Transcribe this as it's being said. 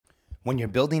When you're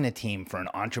building a team for an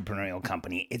entrepreneurial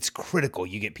company, it's critical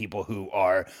you get people who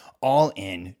are all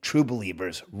in, true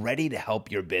believers, ready to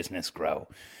help your business grow.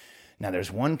 Now,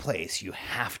 there's one place you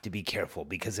have to be careful,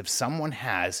 because if someone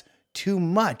has too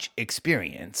much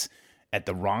experience at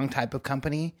the wrong type of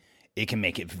company, it can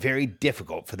make it very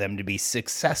difficult for them to be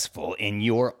successful in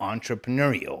your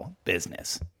entrepreneurial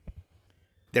business.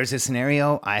 There's a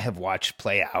scenario I have watched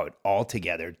play out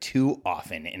altogether too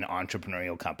often in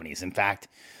entrepreneurial companies. In fact,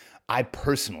 I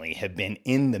personally have been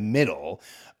in the middle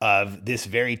of this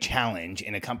very challenge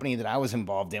in a company that I was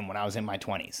involved in when I was in my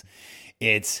 20s.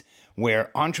 It's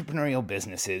where entrepreneurial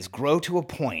businesses grow to a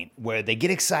point where they get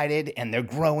excited and they're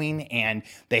growing and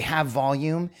they have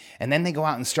volume, and then they go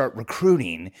out and start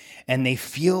recruiting, and they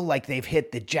feel like they've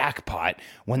hit the jackpot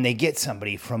when they get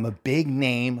somebody from a big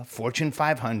name Fortune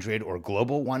 500 or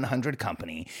Global 100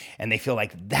 company, and they feel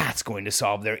like that's going to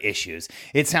solve their issues.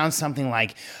 It sounds something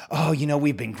like, oh,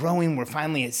 we've been growing, we're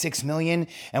finally at 6 million,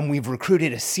 and we've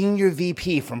recruited a senior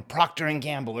VP from Procter &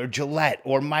 Gamble or Gillette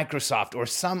or Microsoft or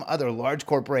some other large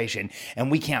corporation,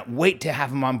 and we can't wait to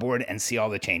have them on board and see all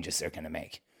the changes they're going to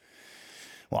make.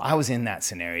 Well, I was in that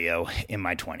scenario in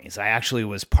my 20s. I actually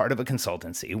was part of a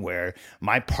consultancy where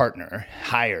my partner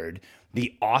hired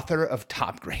the author of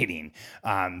Top Grading,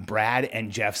 Brad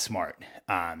and Jeff Smart,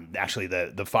 actually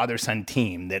the father-son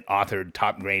team that authored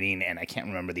Top Grading, and I can't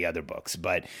remember the other books,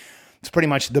 but it's pretty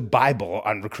much the Bible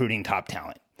on recruiting top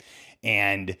talent.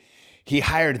 And he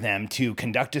hired them to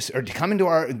conduct us, or to come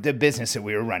into the business that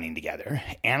we were running together,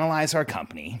 analyze our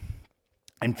company,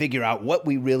 and figure out what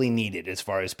we really needed as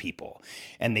far as people.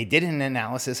 And they did an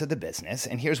analysis of the business,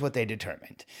 and here's what they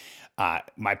determined.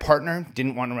 My partner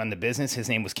didn't want to run the business. His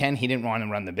name was Ken. He didn't want to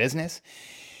run the business.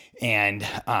 And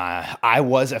I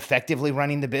was effectively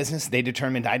running the business. They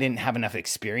determined I didn't have enough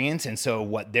experience. And so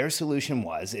what their solution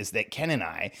is that Ken and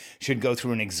I should go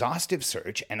through an exhaustive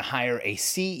search and hire a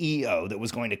CEO that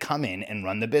was going to come in and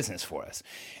run the business for us.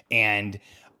 And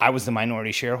I was the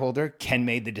minority shareholder. Ken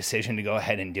made the decision to go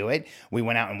ahead and do it. We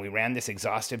went out and we ran this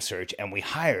exhaustive search, and we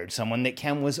hired someone that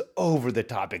Ken was over the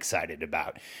top excited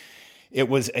about. It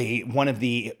was one of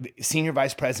the senior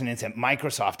vice presidents at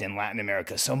Microsoft in Latin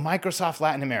America. So Microsoft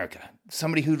Latin America,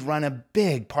 somebody who'd run a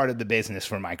big part of the business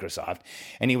for Microsoft.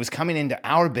 And he was coming into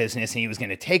our business, and he was going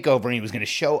to take over, and he was going to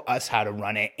show us how to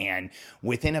run it. And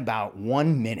within about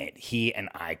 1 minute, he and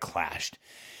I clashed.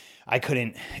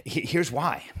 Here's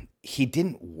why. He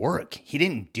didn't work. He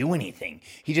didn't do anything.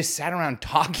 He just sat around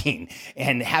talking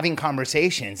and having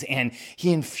conversations, and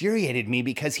he infuriated me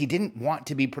because he didn't want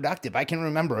to be productive. I can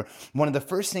remember one of the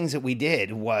first things that we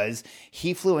did was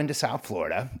he flew into South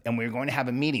Florida, and we were going to have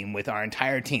a meeting with our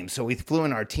entire team. So we flew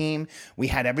in our team. We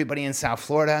had everybody in South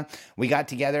Florida. We got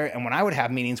together, and when I would have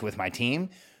meetings with my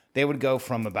team, they would go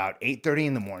from about 8:30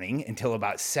 in the morning until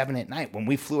about 7 at night. When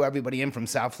we flew everybody in from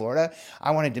South Florida,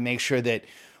 I wanted to make sure that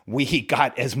we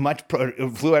got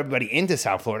flew everybody into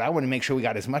South Florida. I wanted to make sure we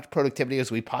got as much productivity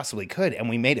as we possibly could, and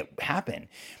we made it happen.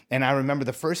 And I remember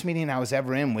the first meeting I was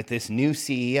ever in with this new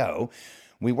CEO,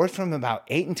 we worked from about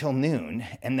 8 until noon,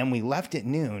 and then we left at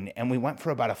noon, and we went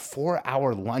for about a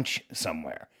 4-hour lunch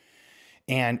somewhere.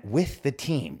 And with the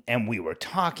team, and we were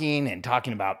talking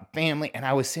about family, and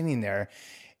I was sitting there,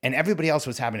 and everybody else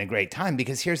was having a great time,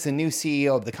 because here's the new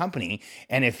CEO of the company.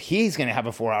 And if he's going to have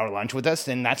a 4-hour lunch with us,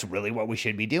 then that's really what we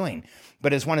should be doing.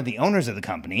 But as one of the owners of the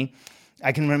company,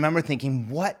 I can remember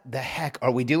thinking, what the heck are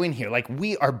we doing here? Like,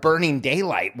 we are burning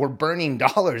daylight. We're burning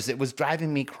dollars. It was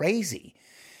driving me crazy.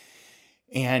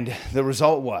 And the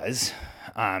result was,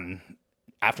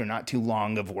 after not too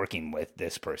long of working with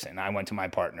this person, I went to my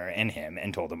partner and him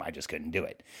and told him I just couldn't do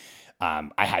it.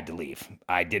 I had to leave.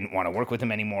 I didn't want to work with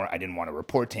him anymore. I didn't want to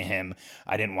report to him.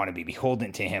 I didn't want to be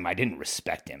beholden to him. I didn't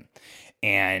respect him.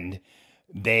 And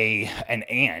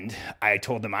I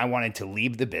told them I wanted to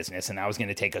leave the business, and I was going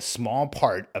to take a small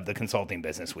part of the consulting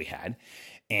business we had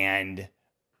and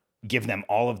give them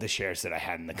all of the shares that I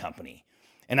had in the company.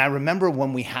 And I remember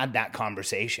when we had that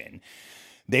conversation,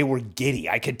 they were giddy.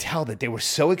 I could tell that they were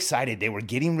so excited. They were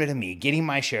getting rid of me, getting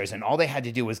my shares, and all they had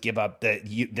to do was give up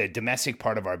the domestic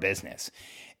part of our business.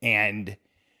 And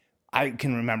I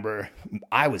can remember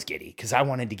I was giddy because I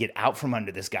wanted to get out from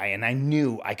under this guy, and I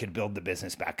knew I could build the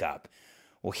business back up.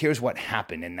 Well, here's what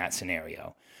happened in that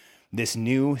scenario. This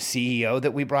new CEO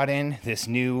that we brought in, this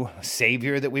new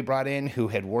savior that we brought in, who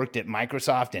had worked at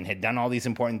Microsoft and had done all these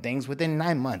important things, within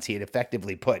 9 months, he had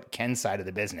effectively put Ken's side of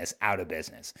the business out of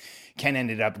business. Ken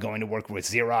ended up going to work with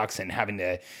Xerox and having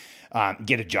to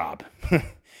get a job.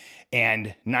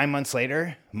 And 9 months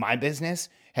later, my business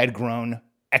had grown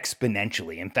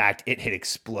exponentially. In fact, it had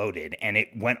exploded and it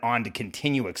went on to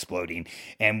continue exploding.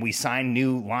 And we signed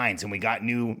new lines and we got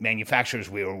new manufacturers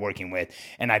we were working with.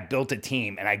 And I built a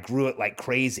team and I grew it like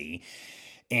crazy.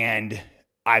 And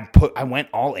I went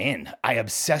all in. I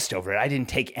obsessed over it. I didn't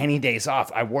take any days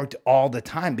off. I worked all the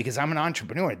time because I'm an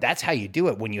entrepreneur. That's how you do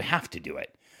it when you have to do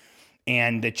it.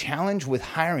 And the challenge with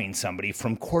hiring somebody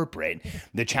from corporate,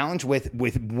 the challenge with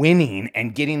winning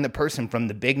and getting the person from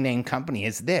the big name company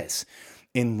is this.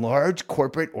 In large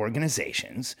corporate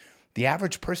organizations, the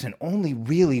average person only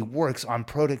really works on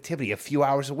productivity a few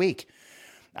hours a week.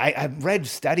 I've read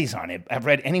studies on it. I've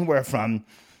read anywhere from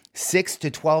 6 to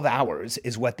 12 hours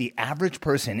is what the average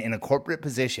person in a corporate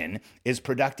position is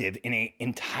productive in an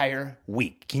entire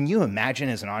week. Can you imagine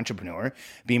as an entrepreneur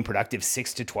being productive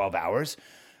 6 to 12 hours?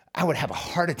 I would have a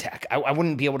heart attack. I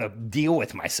wouldn't be able to deal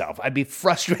with myself. I'd be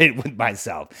frustrated with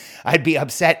myself. I'd be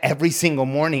upset every single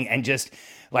morning and just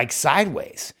like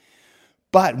sideways.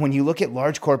 But when you look at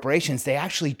large corporations, they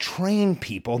actually train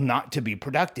people not to be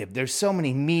productive. There's so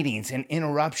many meetings and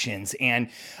interruptions and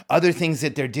other things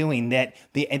that they're doing and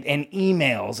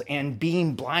emails and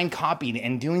being blind copied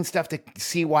and doing stuff to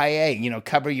CYA,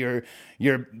 cover your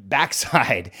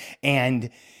backside. And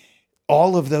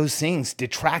all of those things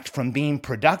detract from being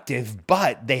productive,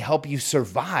 but they help you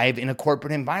survive in a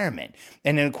corporate environment.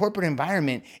 And in a corporate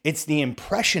environment, it's the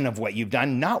impression of what you've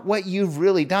done, not what you've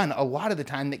really done a lot of the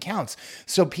time that counts.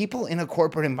 So people in a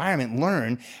corporate environment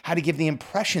learn how to give the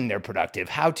impression they're productive,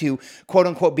 how to, quote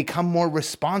unquote, become more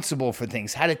responsible for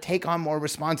things, how to take on more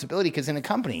responsibility. Because in a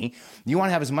company, you want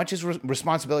to have as much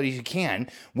responsibility as you can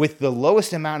with the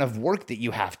lowest amount of work that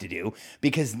you have to do.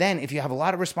 Because then if you have a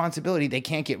lot of responsibility, they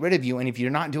can't get rid of you. And if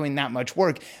you're not doing that much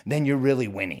work, then you're really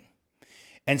winning.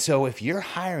 And so if you're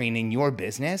hiring in your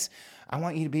business, I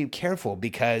want you to be careful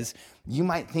because you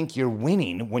might think you're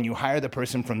winning when you hire the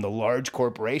person from the large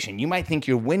corporation. You might think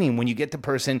you're winning when you get the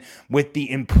person with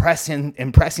the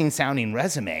impressing sounding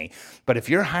resume. But if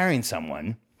you're hiring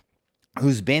someone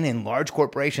who's been in large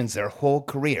corporations their whole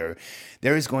career,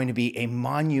 there is going to be a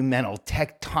monumental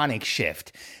tectonic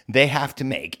shift they have to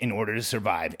make in order to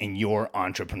survive in your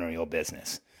entrepreneurial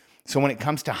business. So when it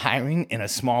comes to hiring in a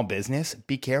small business,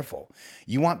 be careful.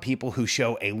 You want people who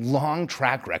show a long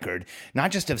track record, not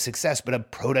just of success, but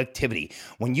of productivity.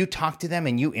 When you talk to them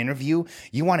and you interview,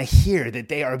 you want to hear that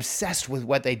they are obsessed with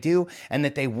what they do and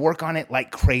that they work on it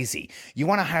like crazy. You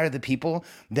want to hire the people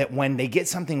that when they get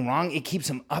something wrong, it keeps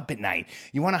them up at night.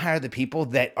 You want to hire the people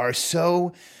that are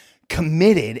so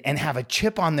committed and have a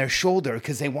chip on their shoulder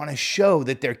because they want to show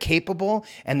that they're capable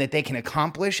and that they can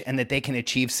accomplish and that they can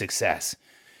achieve success.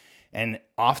 And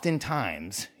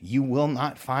oftentimes, you will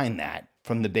not find that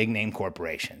from the big name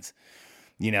corporations.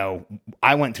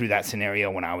 I went through that scenario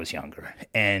when I was younger.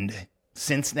 And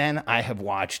since then, I have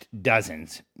watched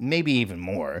dozens, maybe even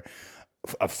more,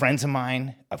 of friends of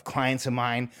mine, of clients of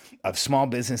mine, of small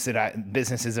businesses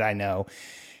that I know,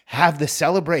 have the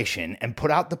celebration and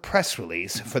put out the press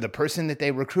release for the person that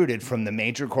they recruited from the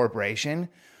major corporation,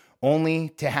 only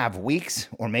to have weeks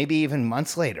or maybe even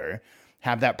months later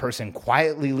have that person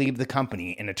quietly leave the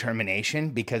company in a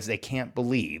termination because they can't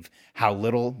believe how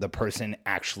little the person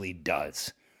actually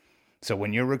does. So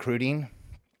when you're recruiting,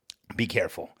 be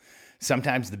careful.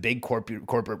 Sometimes the big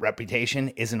corporate reputation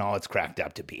isn't all it's cracked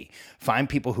up to be. Find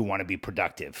people who want to be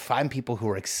productive. Find people who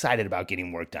are excited about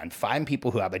getting work done. Find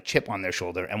people who have a chip on their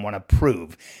shoulder and want to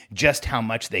prove just how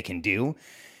much they can do.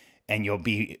 And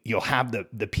you'll have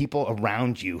the people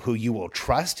around you who you will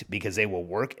trust because they will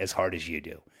work as hard as you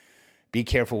do. Be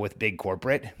careful with big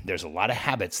corporate. There's a lot of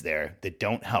habits there that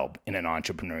don't help in an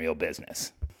entrepreneurial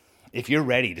business. If you're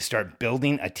ready to start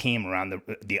building a team around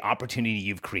the opportunity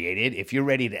you've created, if you're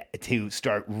ready to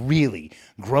start really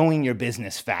growing your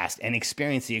business fast and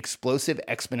experience the explosive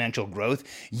exponential growth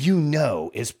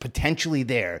is potentially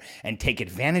there, and take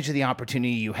advantage of the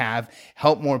opportunity you have,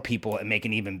 help more people and make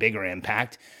an even bigger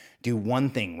impact, do one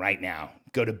thing right now.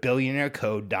 Go to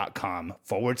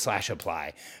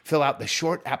billionairecode.com/apply. Fill out the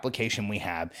short application we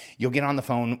have. You'll get on the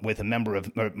phone with a member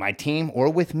of my team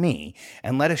or with me,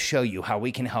 and let us show you how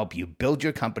we can help you build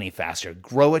your company faster,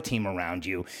 grow a team around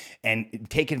you, and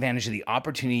take advantage of the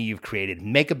opportunity you've created,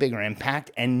 make a bigger impact,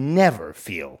 and never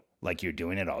feel like you're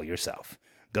doing it all yourself.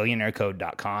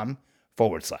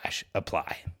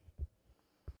 billionairecode.com/apply.